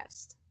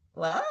Trieste.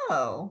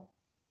 Wow.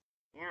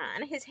 Yeah,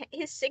 and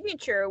his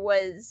signature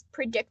was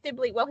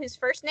predictably, well, his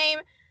first name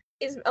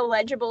is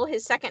illegible.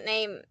 His second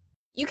name,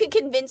 you could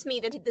convince me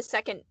that the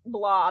second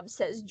blob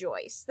says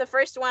Joyce. The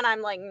first one,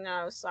 I'm like,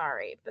 no,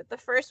 sorry. But the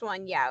first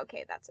one, yeah,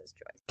 okay, that says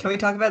Joyce. Can we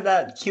talk about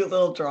that cute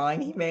little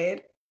drawing he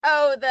made?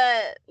 Oh,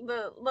 the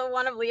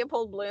one of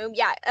Leopold Bloom.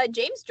 Yeah,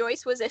 James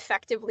Joyce was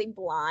effectively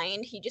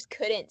blind. He just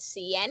couldn't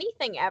see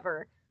anything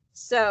ever.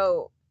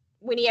 So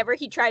whenever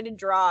he tried to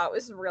draw, it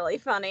was really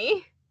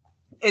funny.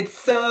 It's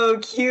so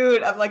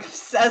cute. I'm like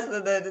obsessed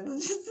with it.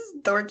 It's just this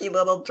dorky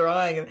little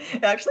drawing.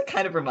 It actually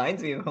kind of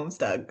reminds me of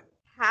Homestuck.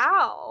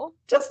 How?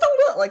 Just a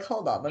little. Like,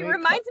 hold on. It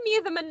reminds me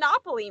of the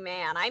Monopoly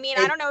Man. I mean,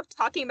 I don't know if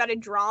talking about a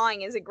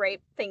drawing is a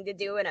great thing to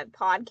do in a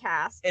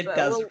podcast. It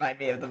does remind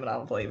me of the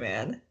Monopoly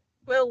Man.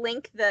 We'll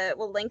link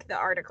the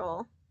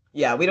article.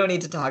 Yeah, we don't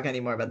need to talk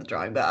anymore about the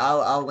drawing, but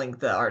I'll link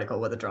the article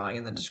with the drawing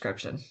in the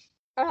description.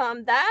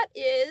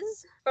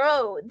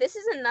 This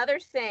is another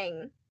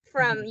thing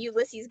from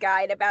Ulysses'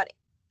 guide about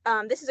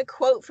this is a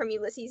quote from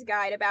Ulysses'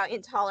 guide about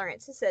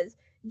intolerance. It says,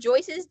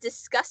 Joyce's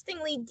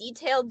disgustingly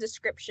detailed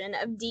description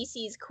of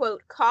DC's,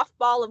 quote, cough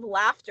ball of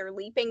laughter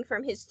leaping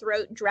from his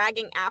throat,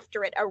 dragging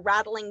after it a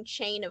rattling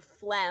chain of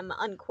phlegm,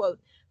 unquote,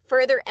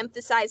 further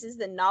emphasizes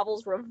the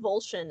novel's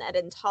revulsion at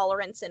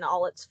intolerance in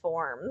all its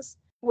forms,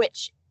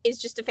 which is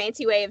just a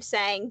fancy way of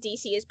saying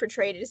DC is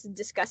portrayed as a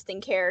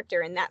disgusting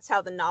character, and that's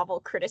how the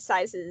novel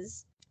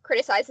criticizes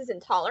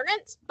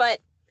intolerance, but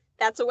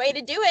that's a way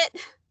to do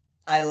it.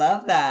 I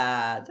love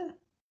that.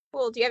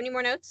 Cool. Do you have any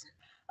more notes?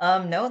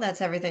 No,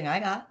 that's everything I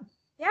got.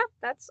 Yeah,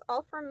 that's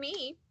all from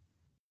me.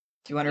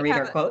 Do you want to read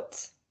our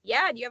quotes?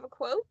 Yeah, do you have a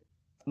quote?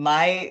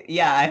 I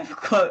have a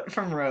quote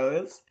from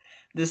Rose.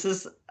 This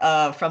is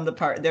from the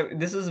part there.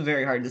 This was a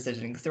very hard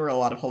decision because there were a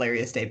lot of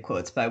hilarious Dave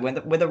quotes, but I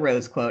went with a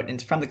Rose quote, and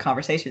it's from the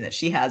conversation that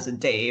she has with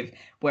Dave,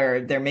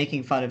 where they're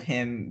making fun of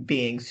him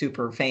being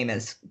super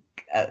famous,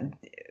 uh,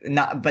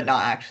 not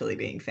actually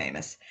being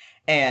famous.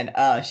 And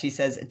she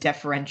says,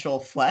 "Deferential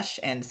flesh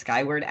and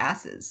skyward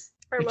asses,"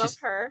 I which love is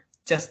her.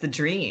 just the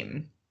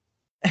dream.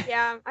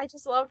 Yeah, I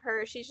just love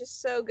her. She's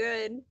just so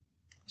good.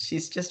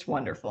 She's just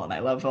wonderful, and I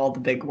love all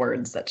the big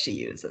words that she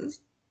uses.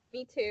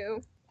 Me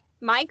too.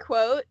 My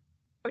quote,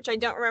 which I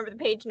don't remember the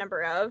page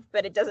number of,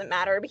 but it doesn't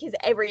matter because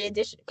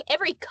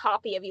every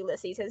copy of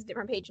Ulysses has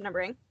different page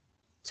numbering.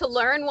 To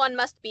learn, one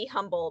must be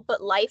humble,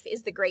 but life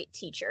is the great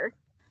teacher.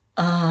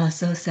 Ah,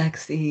 so That's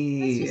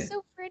sexy. just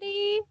so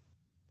pretty.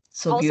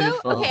 So Also,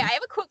 beautiful. okay, I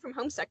have a quote from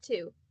Homestuck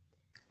too.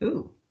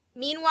 Ooh.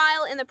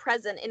 Meanwhile, in the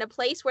present, in a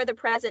place where the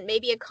present may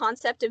be a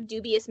concept of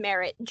dubious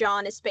merit,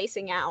 John is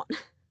spacing out.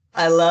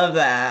 I love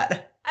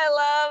that. I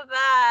love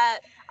that.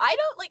 I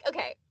don't like,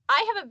 okay,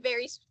 I have a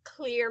very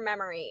clear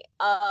memory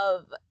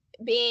of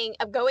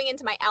going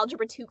into my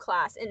algebra 2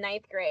 class in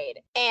 9th grade,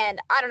 and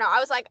I don't know,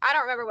 I was like, I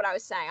don't remember what I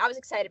was saying. I was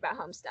excited about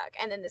Homestuck,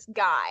 and then this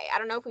guy, I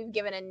don't know if we've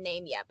given a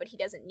name yet, but he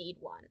doesn't need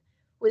one,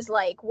 was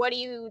like, what are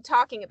you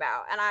talking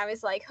about? And I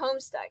was like,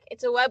 Homestuck,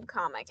 it's a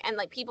webcomic, and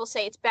like people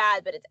say it's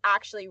bad, but it's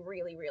actually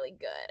really, really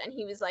good. And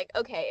he was like,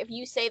 okay, if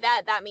you say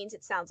that, that means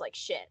it sounds like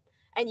shit.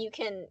 And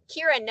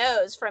Kira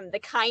knows from the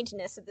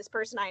kindness of this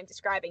person I am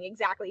describing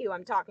exactly who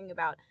I'm talking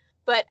about.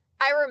 But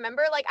I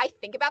remember, like, I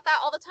think about that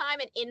all the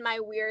time, and in my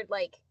weird,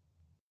 like,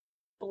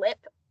 blip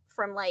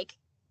from, like,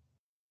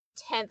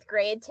 10th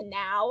grade to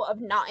now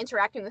of not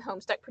interacting with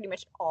Homestuck pretty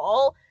much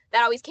all,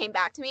 that always came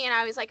back to me, and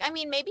I was like, I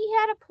mean, maybe he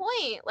had a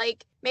point.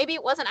 Like, maybe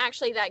it wasn't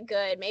actually that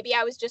good. Maybe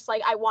I was just,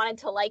 like, I wanted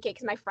to like it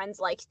because my friends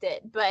liked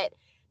it. But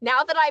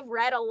now that I've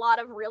read a lot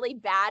of really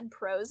bad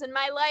prose in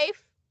my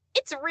life,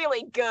 it's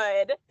really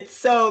good. It's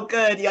so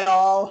good,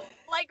 y'all.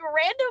 Like,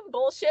 random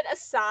bullshit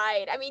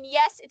aside, I mean,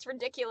 yes, it's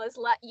ridiculous.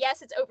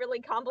 Yes, it's overly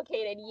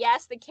complicated.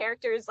 Yes, the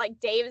characters, like,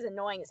 Dave is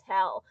annoying as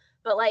hell.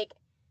 But, like,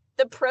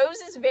 the prose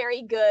is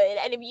very good.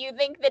 And if you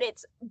think that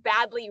it's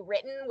badly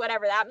written,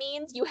 whatever that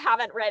means, you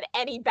haven't read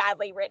any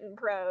badly written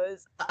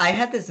prose. I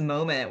had this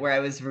moment where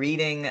I was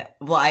reading.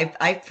 Well,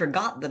 I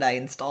forgot that I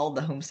installed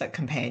the Homestuck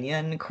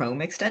Companion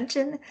Chrome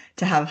extension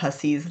to have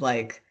Hussey's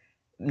like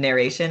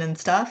narration and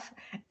stuff.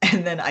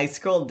 And then I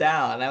scrolled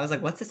down and I was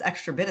like, what's this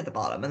extra bit at the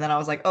bottom? And then I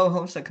was like, oh,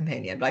 Homestuck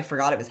Companion. But I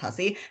forgot it was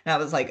Hussey. And I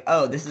was like,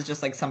 oh, this is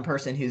just like some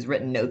person who's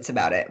written notes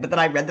about it. But then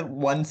I read the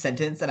one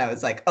sentence and I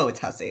was like, oh, it's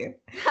Hussey.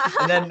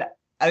 And then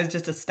I was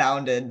just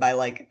astounded by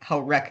like how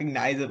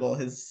recognizable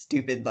his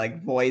stupid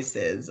like voice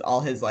is.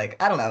 All his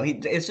like, I don't know,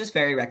 it's just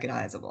very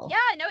recognizable. Yeah,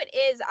 no, it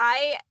is.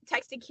 I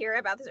texted Kira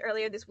about this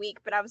earlier this week,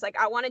 but I was like,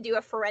 I want to do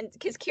a forensic,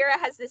 because Kira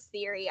has this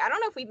theory. I don't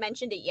know if we've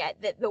mentioned it yet,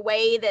 that the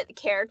way that the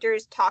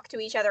characters talk to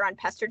each other on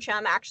Pester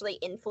Chum actually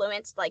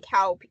influenced like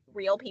how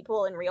real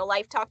people in real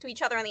life talk to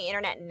each other on the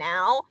internet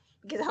now,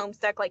 because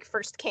Homestuck like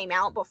first came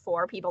out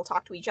before people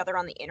talk to each other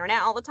on the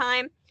internet all the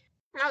time.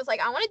 And I was like,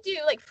 I want to do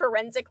like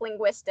forensic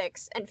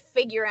linguistics and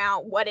figure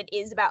out what it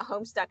is about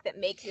Homestuck that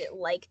makes it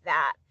like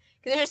that.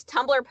 Because there's this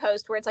Tumblr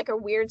post where it's like a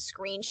weird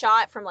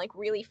screenshot from like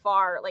really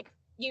far, like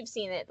you've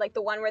seen it, like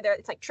the one where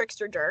it's like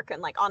Trickster Dirk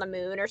and like on a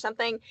moon or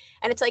something.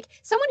 And it's like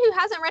someone who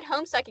hasn't read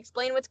Homestuck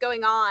explain what's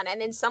going on, and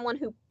then someone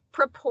who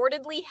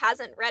purportedly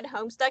hasn't read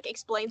Homestuck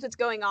explains what's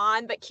going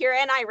on. But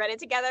Kira and I read it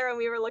together, and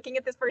we were looking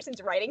at this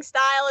person's writing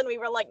style, and we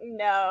were like,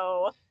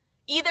 no,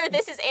 either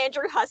this is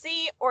Andrew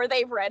Hussey or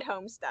they've read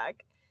Homestuck.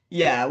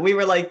 Yeah, we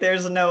were like,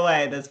 there's no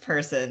way this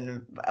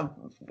person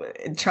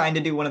trying to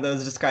do one of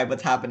those describe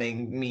what's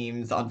happening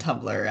memes on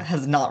Tumblr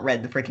has not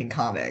read the freaking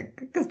comic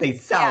because they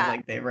sound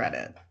like they've read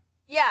it.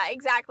 Yeah,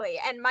 exactly.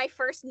 And my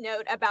first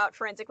note about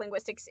forensic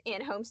linguistics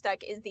in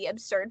Homestuck is the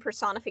absurd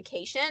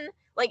personification.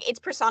 Like, it's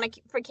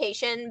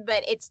personification,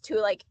 but it's to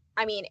like,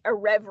 I mean,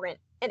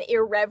 an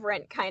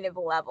irreverent kind of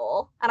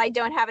level. And I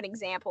don't have an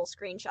example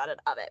screenshotted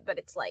of it, but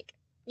it's like,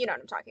 you know what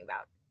I'm talking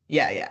about.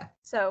 Yeah.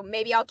 So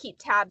maybe I'll keep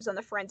tabs on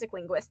the forensic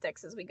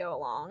linguistics as we go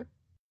along.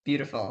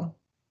 Beautiful.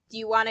 Do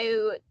you want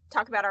to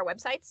talk about our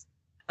websites?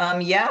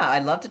 Yeah,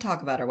 I'd love to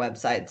talk about our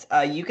websites.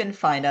 You can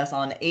find us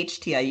on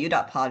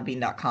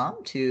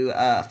htiu.podbean.com to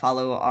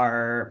follow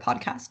our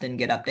podcast and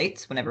get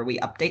updates whenever we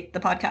update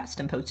the podcast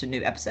and post a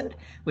new episode,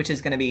 which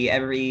is going to be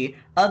every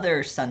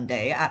other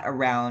Sunday at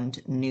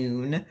around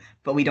noon.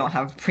 But we don't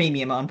have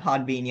premium on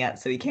Podbean yet,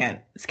 so we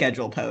can't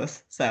schedule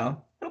posts. So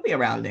it'll be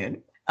around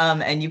noon.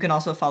 And you can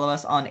also follow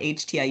us on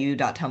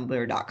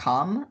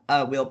htiu.tumblr.com.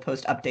 We'll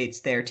post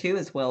updates there too,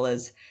 as well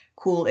as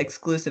cool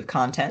exclusive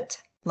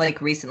content. Like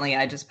recently,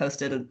 I just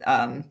posted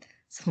some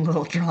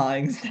little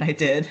drawings that I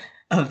did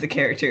of the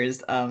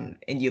characters in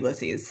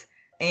Ulysses.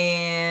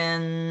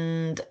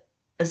 And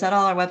Is that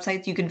all our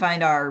websites? You can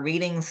find our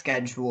reading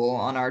schedule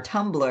on our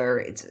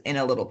Tumblr. It's in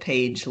a little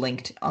page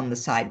linked on the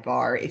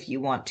sidebar if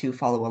you want to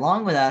follow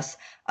along with us.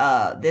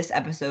 This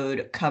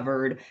episode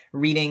covered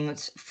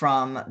readings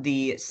from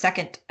the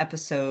second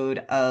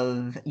episode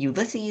of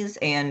Ulysses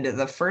and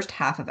the first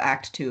half of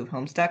Act 2 of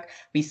Homestuck.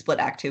 We split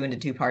Act 2 into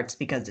two parts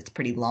because it's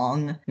pretty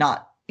long,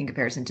 not in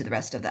comparison to the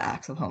rest of the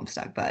acts of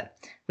Homestuck, but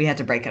we had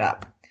to break it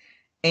up.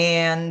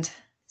 And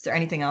is there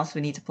anything else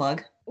we need to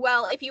plug?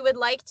 Well, if you would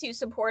like to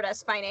support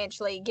us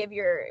financially,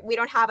 we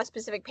don't have a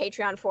specific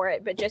Patreon for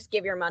it, but just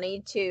give your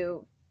money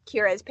to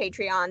Kira's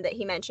Patreon that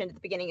he mentioned at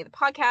the beginning of the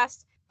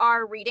podcast.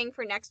 Our reading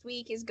for next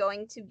week is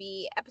going to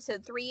be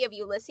episode 3 of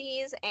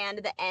Ulysses and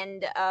the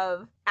end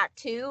of Act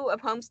 2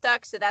 of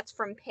Homestuck. So that's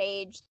from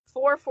page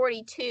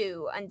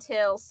 442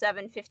 until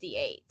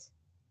 758.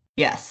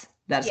 Yes,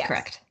 that's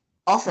correct.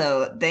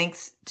 Also,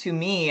 thanks to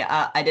me,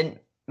 I didn't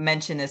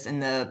mention this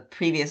in the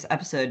previous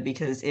episode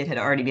because it had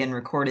already been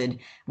recorded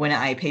when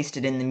I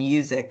pasted in the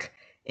music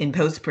in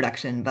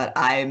post-production, but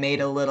I made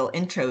a little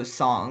intro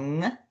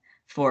song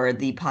for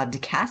the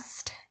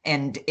podcast,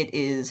 and it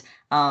is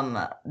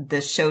the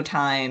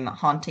Showtime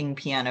haunting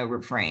piano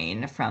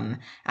refrain from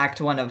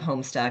Act 1 of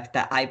Homestuck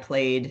that I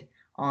played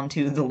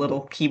onto the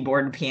little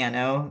keyboard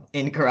piano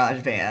in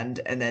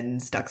GarageBand and then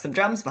stuck some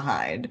drums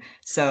behind.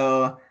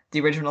 So the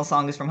original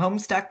song is from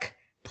Homestuck,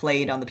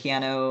 played on the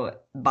piano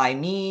by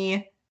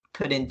me,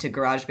 put into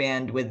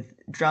GarageBand with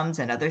drums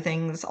and other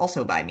things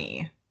also by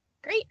me.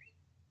 Great.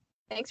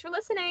 Thanks for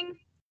listening.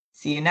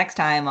 See you next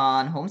time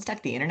on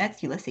Homestuck, the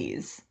Internet's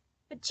Ulysses.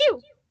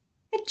 Achoo!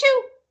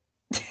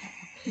 Achoo!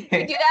 We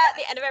do that at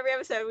the end of every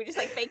episode. We just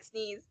like fake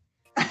sneeze.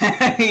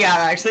 Yeah,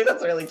 actually,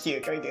 that's really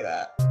cute. Can we do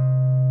that?